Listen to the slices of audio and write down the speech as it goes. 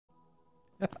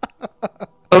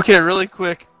Okay, really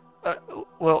quick.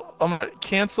 Well, I'm gonna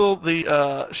cancel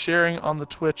the sharing on the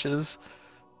Twitches.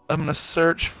 I'm gonna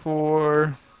search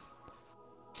for.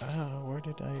 Where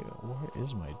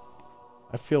is my...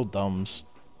 I feel dumbs.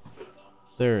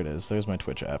 There it is. There's my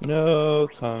Twitch app. No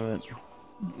comment.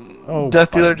 Oh,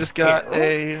 Death Dealer just got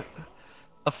a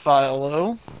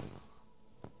file.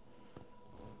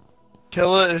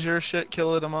 Killa, is your shit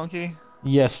Killa the monkey?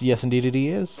 Yes, yes, indeed it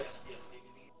is.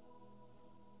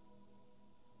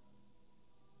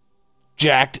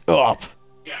 Jacked up.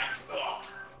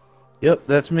 Yep,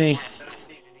 that's me.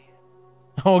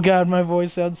 Oh god, my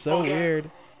voice sounds so weird.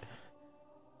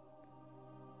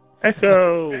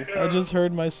 Echo. I just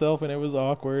heard myself and it was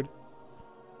awkward.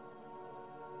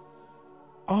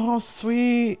 Oh,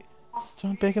 sweet.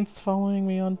 John Bacon's following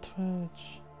me on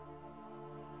Twitch.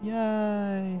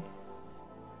 Yay.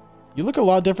 You look a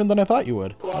lot different than I thought you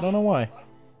would. I don't know why.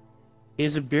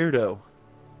 He's a beardo.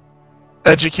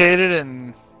 Educated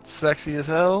and sexy as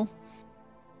hell.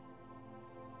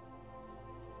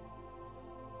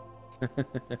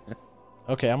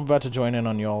 Okay, I'm about to join in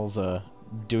on y'all's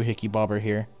doohickey bobber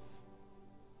here.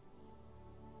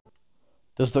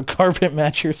 Does the carpet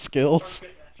match your skills?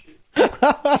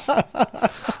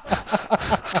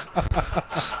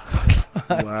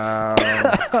 Wow.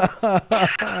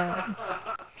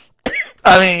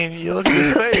 I mean, you look at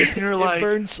his face and you're like, it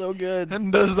burns so good.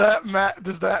 and does that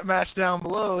match down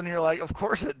below? And you're like, of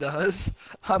course it does.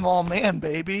 I'm all man,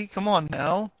 baby. Come on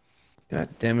now. God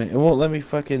damn it. It won't let me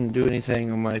fucking do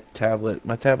anything on my tablet.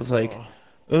 My tablet's like,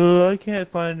 I can't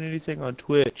find anything on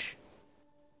Twitch.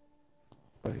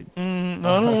 I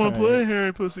don't want to play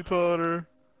Harry Pussy Potter.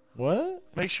 What?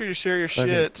 Make sure you share your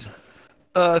shit.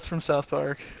 It's from South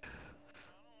Park.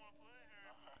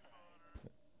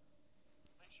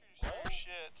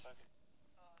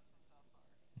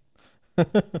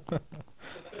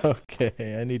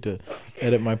 Okay, I need to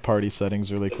edit my party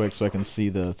settings really quick so I can see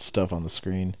the stuff on the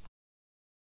screen.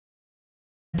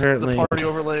 Apparently. The party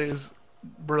overlay is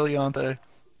Brilliante.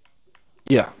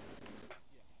 Yeah.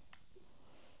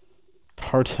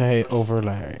 Party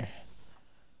overlay.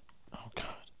 Oh god.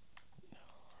 No,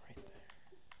 right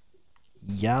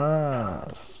there.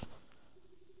 Yes.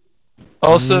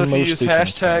 Also, if you use Mostly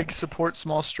transparent. hashtag support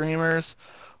small streamers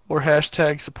or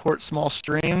hashtag support small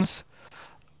streams,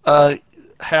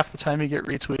 half the time you get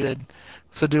retweeted.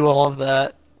 So do all of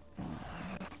that.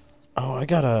 Oh, I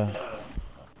gotta...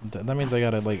 That means I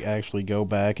gotta, like, actually go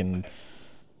back and...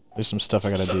 There's some stuff I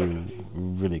gotta do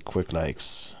really quick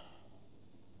likes.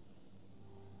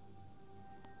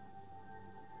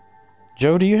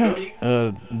 Joe, do you have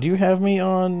me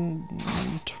on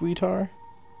Tweetar?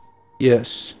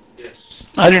 Yes.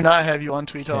 I do not have you on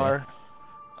Tweetar. Okay.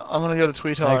 I'm gonna go to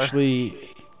Tweetar. Actually,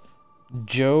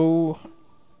 Joe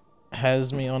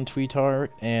has me on Tweetar,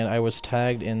 and I was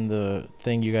tagged in the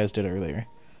thing you guys did earlier.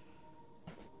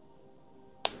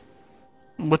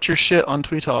 What's your shit on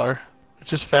Tweetar? It's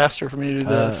just faster for me to do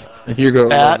this. You're gonna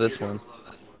love this one.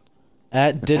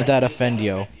 At did that offend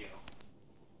you?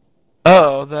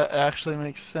 Oh, that actually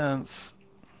makes sense.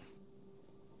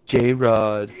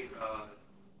 J-Rod.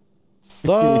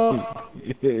 Sup?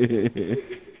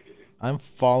 I'm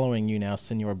following you now,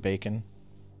 Senor Bacon.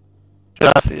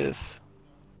 Gracias.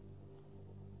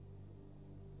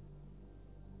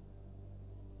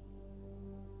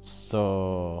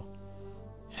 So...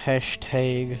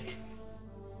 Hashtag...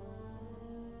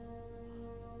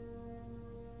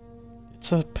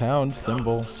 It's a pound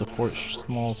symbol. Support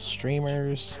small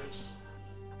streamers.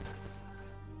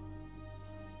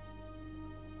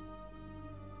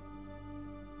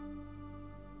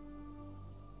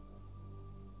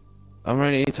 I'm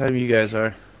ready anytime you guys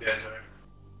are.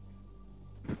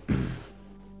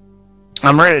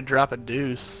 I'm ready to drop a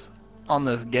deuce on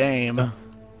this game.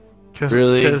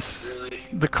 Really? Because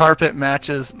the carpet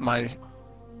matches my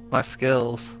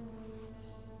skills.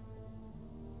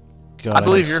 God, I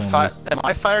believe you're am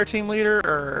I fire team leader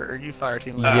or are you fire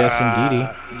team leader? Yes,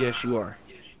 indeedy. Yes, you are.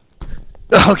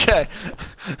 Okay.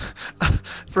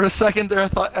 For a second there, I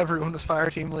thought everyone was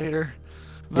fire team leader.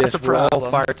 That's yes, a problem. we're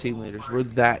all fire team leaders. We're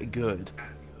that good.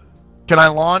 Can I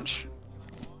launch?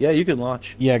 Yeah, you can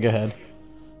launch. Yeah, go ahead.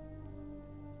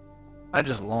 I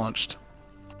just launched.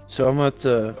 So I'm going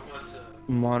to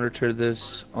monitor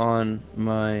this on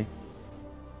my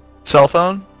cell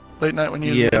phone late night when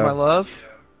you get my love.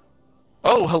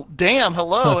 Oh, damn!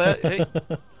 Hello, hey,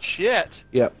 shit.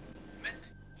 Yep.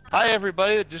 Hi,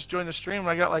 everybody that just joined the stream.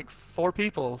 I got like 4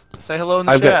 people. Say hello in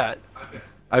the chat.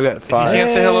 I've got 5. If you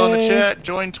can't say hello in the chat,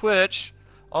 join Twitch.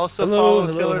 Also hello,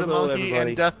 follow Killer the Monkey everybody.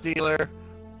 and Death Dealer.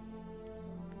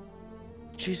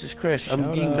 Jesus Christ, I'm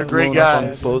Shout being out. They're great blown up on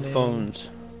guys. both phones.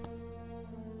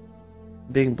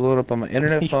 Being blown up on my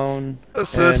internet phone. So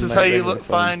this and is my how you regular look, phone.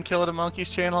 find Kill the Monkeys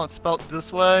channel. It's spelled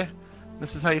this way.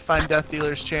 This is how you find Death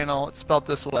Dealer's channel. It's spelled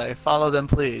this way. Follow them,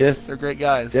 please. They're great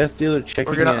guys. Death Dealer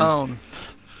checking We're gonna in. own.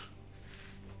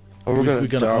 Or we're We're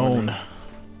gonna dominate. own.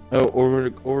 Oh,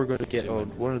 or we're gonna get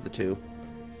owned. One of the two.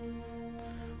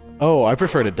 Oh, I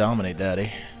prefer to dominate,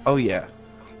 Daddy. Oh yeah.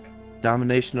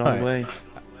 Domination all the Alright. way.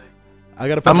 I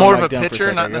gotta put I'm my more of a mic down for pitcher,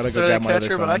 second. not I gotta go necessarily a grab my other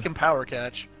catcher, but I phone. can power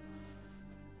catch.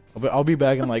 I'll be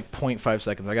back in like 0.5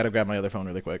 seconds. I gotta grab my other phone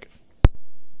really quick.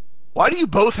 Why do you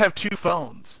both have two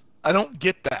phones? I don't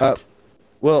get that.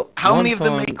 Well, How one many of them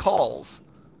phone- make calls?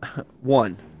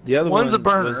 One. The other One's a one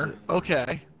burner. was-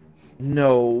 Okay.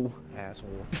 No,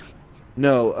 asshole.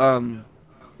 No,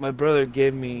 my brother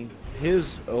gave me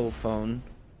his old phone,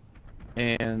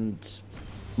 and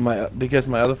because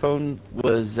my other phone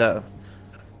was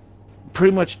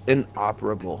pretty much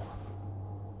inoperable.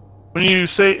 When you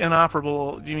say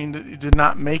inoperable, do you mean that it did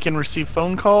not make and receive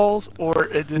phone calls, or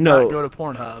it did No. not go to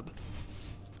Pornhub?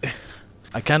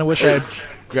 I kind of wish I had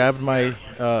grabbed my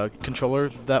controller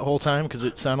that whole time because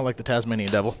it sounded like the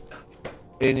Tasmanian Devil.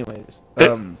 Anyways,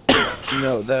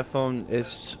 no, that phone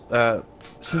is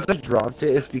since I dropped it,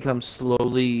 it's become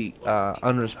slowly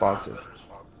unresponsive.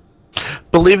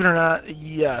 Believe it or not,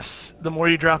 yes. The more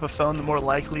you drop a phone, the more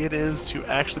likely it is to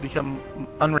actually become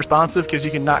unresponsive because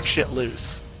you can knock shit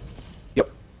loose. Yep.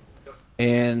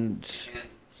 And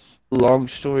long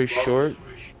story short,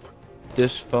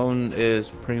 this phone is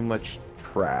pretty much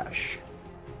trash.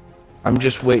 I'm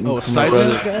just waiting Oh, for my side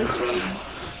brother. note, guys.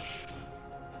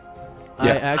 I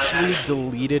Yeah. actually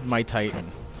deleted my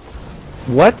Titan.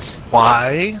 What?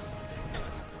 Why?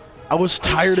 I was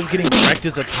tired of getting wrecked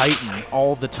as a Titan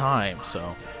all the time,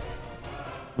 so.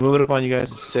 Move it up on you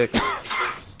guys. It's sick.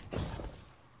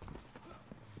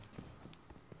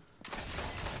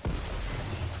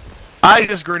 I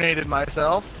just grenaded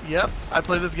myself. Yep, I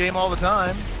play this game all the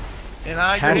time. And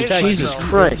I grenaded Hashtag Jesus myself.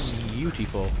 Christ.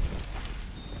 Beautiful.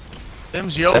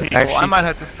 Them's yo That people. I actually- might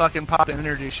have to fucking pop an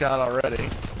energy shot already.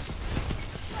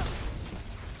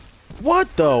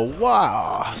 What the?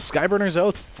 Wow. Skyburner's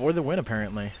Oath for the win,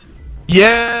 apparently.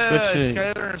 Yeah, Switch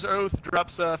to- Skylar's Oath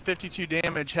drops 52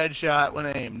 damage headshot when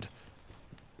aimed.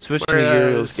 Switch to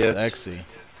Whereas- Euro's gift. Sexy.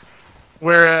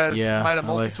 Whereas Yeah, Might I have like-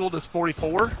 multi-tool does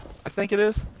 44, I think it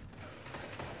is.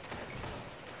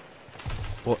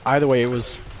 Well, either way, it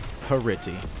was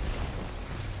Hariti.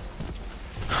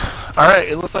 Alright,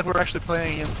 it looks like we're actually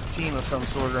playing against a team of some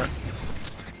sort. Right?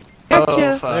 Gotcha.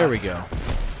 Oh, fuck. There we go.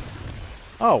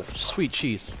 Oh, sweet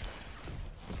cheese.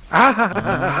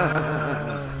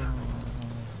 Ah!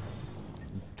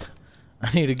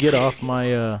 I need to get off my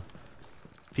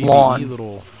PvE Lawn.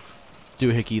 little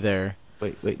doohickey there.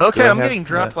 Wait. Okay, do I I'm have getting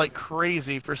dropped the- like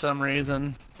crazy for some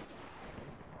reason.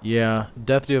 Yeah,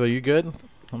 Death Dealer, you good?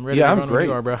 I'm ready Yeah, to I'm run when great.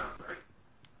 you are, bro.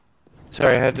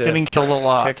 Sorry, I had to Getting killed a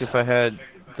lot. check if I had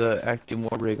the acting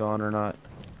war rig on or not.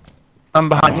 I'm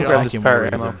behind I'll you. grab Al. this Vacuum power Warrior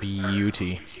is a ammo.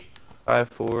 beauty. 5,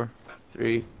 4,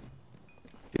 3,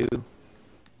 2,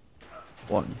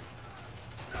 1.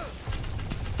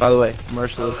 By the way,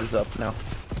 Merciless is up now.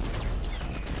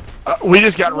 We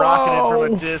just got rocketed from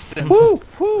Whoa. a distance.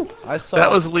 Woo! I saw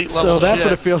That was elite level So that's shit.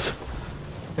 what it feels.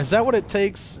 Is that what it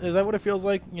takes? Is that what it feels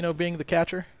like? You know, being the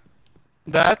catcher.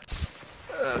 That's...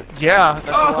 yeah, that's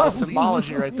a lot of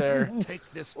symbology right there. Take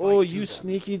this fight Oh, to you them.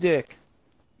 sneaky dick.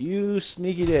 You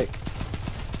sneaky dick.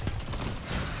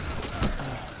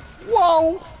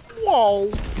 Whoa! Whoa!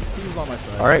 He was on my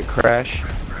side. Alright, Crash.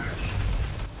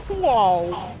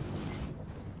 Whoa!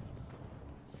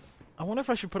 I wonder if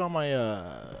I should put on my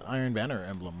Iron Banner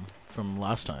emblem from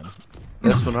last time.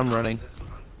 That's what I'm running.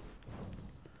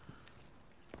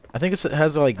 I think it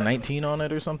has like 19 on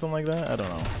it or something like that. I don't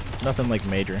know. Nothing like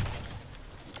major.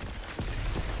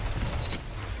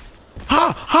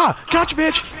 Ha! Ha! Gotcha,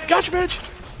 bitch! Gotcha, bitch!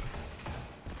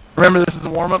 Remember, this is a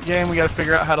warm-up game. We gotta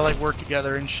figure out how to like work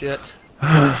together and shit.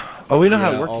 Oh, we know how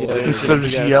Yeah, to work all together. of it. Instead of We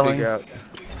just gotta yelling. figure out-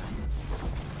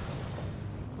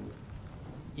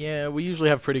 Yeah, we usually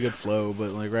have pretty good flow,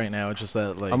 but like right now it's just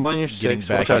that like I'm on your getting 6.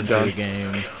 back Watch out, into John. the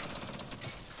game.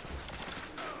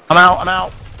 I'm out. I'm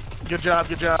out. Good job.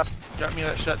 Good job. Got me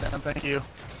that shutdown. Thank you.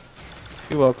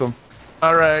 You're welcome.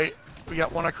 All right, we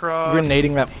got one across.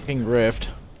 Grenading that fucking rift.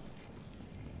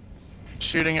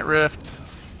 Shooting at Rift.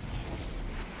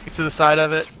 Get to the side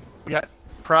of it. We got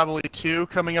probably 2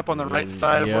 coming up on the right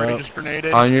side of where we Yep. just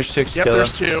grenaded. On your 6 Yep, killer.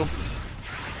 there's 2.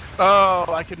 Oh,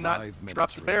 I could not 5 minutes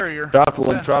drop the barrier. Dropped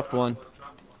one, Yeah. dropped one.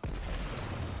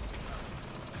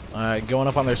 Alright, going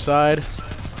up on their side.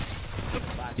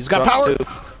 He's got Dropped power! 2.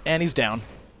 And he's down.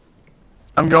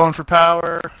 I'm going for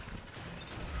power.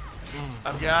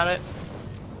 I've got it.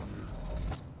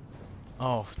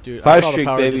 Oh, dude, I Five saw the streak,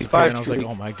 power baby, disappear, five and I was like,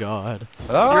 streak. oh my god.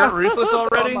 Oh, You're at Ruthless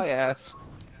already? They're on my ass.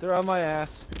 They're on my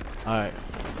ass. Alright.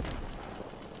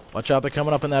 Watch out, they're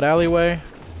coming up in that alleyway.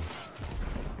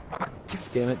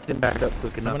 Damn it, didn't back up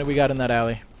quick How enough. many we got in that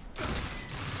alley?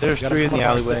 There's Got 3 in them the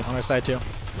on our alleyway. on our side too.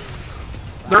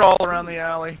 They're all around the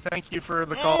alley. Thank you for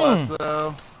the call-outs,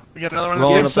 though. We got another one.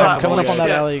 Rolling That's up not on Coming up on that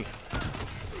shit. alley.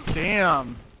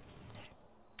 Damn.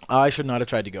 I should not have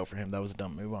tried to go for him. That was a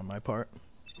dumb move on my part.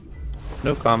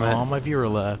 No comment. Oh, my viewer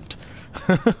left.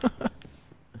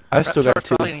 I still got Reptar's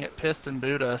 2. probably gonna get pissed and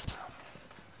boot us.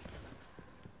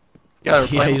 Yeah,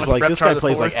 Yeah, he's like, this guy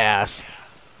plays like ass.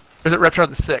 Or is it Reptar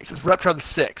the 6th? It's Reptar the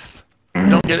 6th.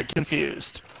 Don't get it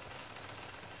confused.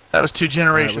 That was 2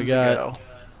 generations got- ago.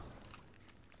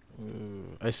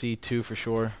 Ooh, I see 2 for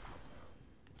sure.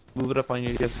 Move it up on you.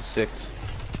 Yes, it's 6.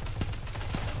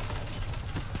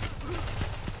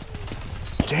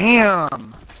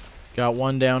 Damn. Got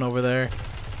 1 down over there.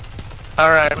 All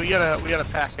right, we gotta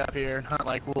pack up here and hunt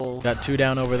like wolves. Got 2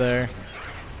 down over there.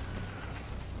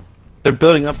 They're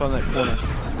building up on that corner.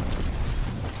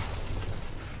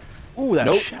 Ooh, that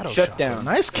Nope, shadow shut shot. down.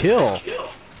 Nice kill.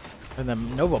 And the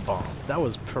Nova Bomb. That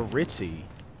was pretty.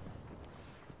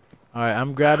 Alright,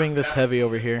 I'm grabbing this heavy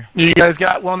over here. You guys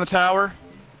got one on the tower?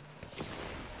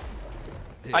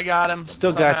 I got him.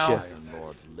 Still somehow. got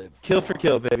you. Kill for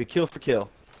kill, baby. Kill for kill.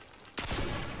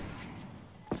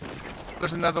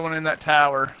 There's another one in that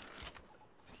tower.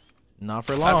 Not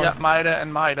for I've long. got Mida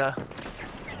and Mida.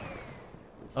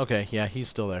 Okay, yeah, he's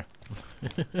still there.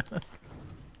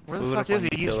 Where the Move it fuck up is on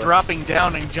he? you, He's killer. dropping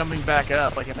down and jumping back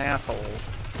up like an asshole.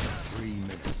 3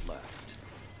 minutes left.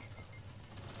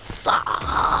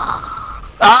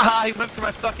 Ah! He went through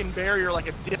my fucking barrier like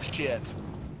a dipshit.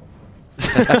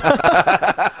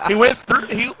 He went through.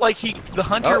 The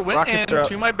hunter Oh, went rockets are up.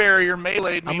 into my barrier,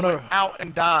 meleeed me, I'm gonna- went out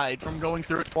and died from going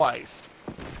through it twice.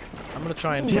 I'm gonna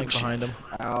try and flank Dipshit. behind him.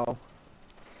 Ow.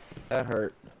 That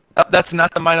hurt. That's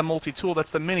not the Mida multi-tool.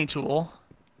 That's the mini tool.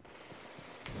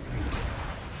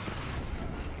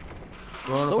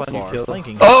 Rolling So up on you, far, killer.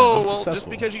 flanking has Oh, been well, just unsuccessful.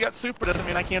 because you got super doesn't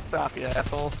mean I can't stop you,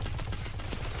 asshole.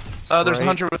 There's a Right.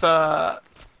 hunter with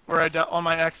on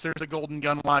my X, there's a golden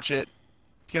gun. Watch it.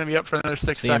 It's gonna be up for another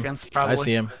 6 See him. seconds, probably. I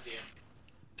see him.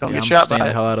 Don't Yeah, get I'm shot staying by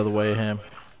the it. hell out of the way of him.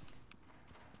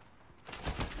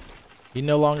 He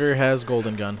no longer has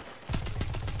golden gun.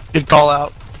 Good call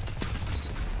out.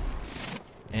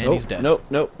 And Nope, he's dead. Nope,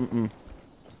 nope, mm-mm.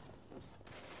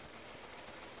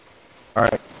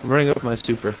 Alright, I'm running up my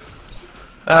super.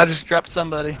 I just dropped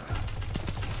somebody.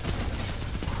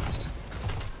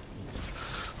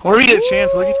 Whenever you get a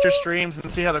chance, look at your streams and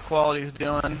see how the quality's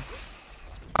doing.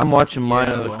 I'm watching mine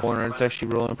Yeah, out of the well. corner. It's actually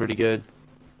rolling pretty good.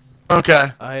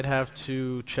 Okay. I'd have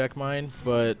to check mine,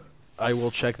 but I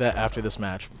will check that after this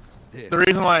match. The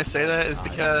reason why I say that is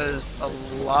because a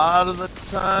lot of the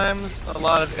times, a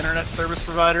lot of internet service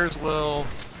providers will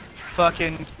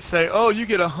fucking say, oh, you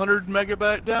get 100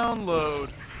 megabyte download.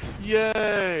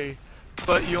 Yay.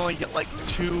 But you only get like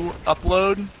 2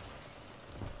 upload,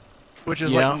 which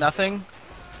is Yeah. like nothing.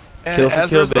 And Kill for as a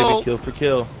kill, baby. result, Kill for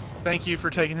kill. thank you for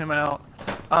taking him out.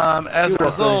 As a welcome.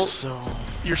 result, So,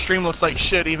 your stream looks like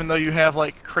shit even though you have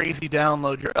like crazy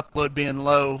download. Your upload being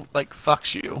low like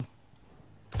fucks you.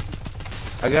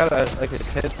 I got like a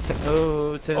 10 second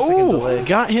oh, delay.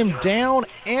 got him down,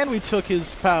 and we took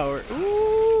his power.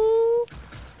 Ooh.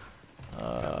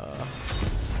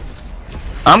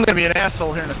 I'm gonna be an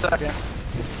asshole here in a second.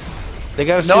 They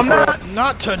got a No, I'm super not. up.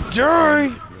 Not today.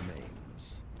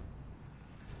 Remains.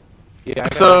 Yeah, I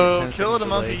got So, like a 10 Kill It a second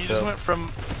Monkey, delay, you just so- went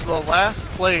from the last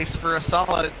place for a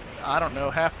solid, I don't know,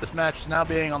 half this match to now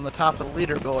being on the top of the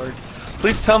leaderboard.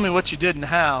 Please tell me what you did and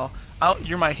how.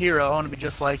 You're my hero. I want to be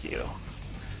just like you.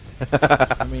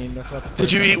 I mean, that's not. The Did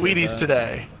first you time eat I did Wheaties that.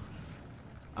 today?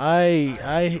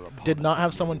 I did not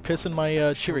have someone piss in my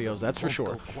Cheerios. That's for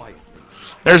sure. Quietly.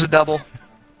 There's a double.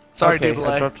 Sorry, okay, I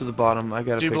Dubélé. dropped to the bottom. I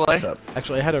gotta pick Dubélé? this up.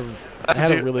 Actually, I had a That's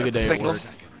a really good that's day at signal. work,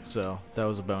 so that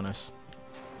was a bonus.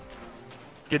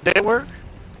 Good day at work?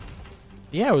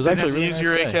 Yeah, it was Didn't actually have a to really use nice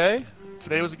your day. AK?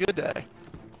 Today was a good day.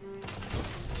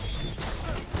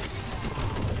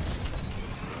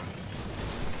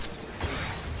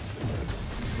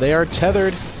 They are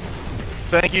tethered.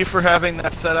 Thank you for having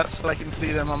that set up so I can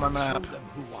see them on my Show map. them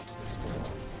who wants this war.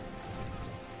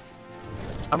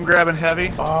 I'm grabbing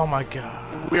heavy. Oh my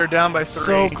god. We are down by 3.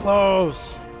 So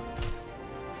close.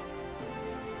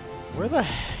 Where the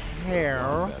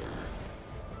hell?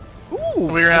 Ooh,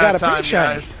 We we ran got out a of time, pretty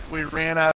shiny. guys. We ran out.